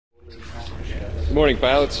Good morning,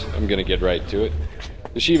 pilots. I'm gonna get right to it.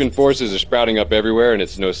 The Sheevan forces are sprouting up everywhere, and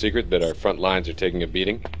it's no secret that our front lines are taking a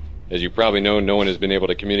beating. As you probably know, no one has been able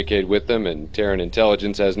to communicate with them, and Terran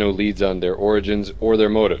intelligence has no leads on their origins or their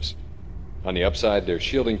motives. On the upside, their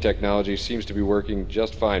shielding technology seems to be working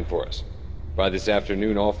just fine for us. By this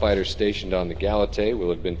afternoon, all fighters stationed on the Galatay will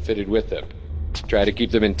have been fitted with them. Try to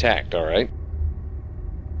keep them intact, all right?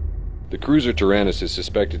 The cruiser Tyrannus is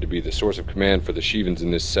suspected to be the source of command for the Sheevans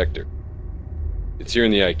in this sector. It's here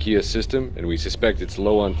in the IKEA system, and we suspect it's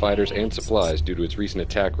low on fighters and supplies due to its recent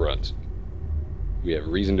attack runs. We have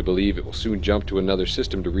reason to believe it will soon jump to another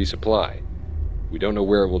system to resupply. We don't know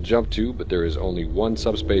where it will jump to, but there is only one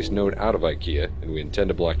subspace node out of IKEA, and we intend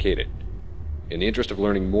to blockade it. In the interest of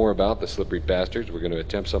learning more about the slippery bastards, we're going to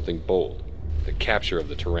attempt something bold: the capture of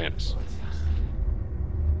the Tyrannus.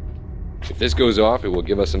 If this goes off, it will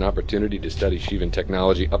give us an opportunity to study Sheevan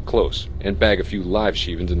technology up close, and bag a few live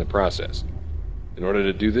Sheevans in the process. In order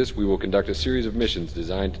to do this, we will conduct a series of missions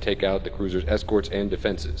designed to take out the cruiser's escorts and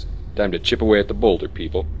defenses. Time to chip away at the boulder,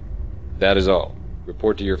 people. That is all.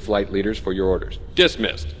 Report to your flight leaders for your orders.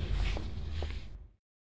 Dismissed!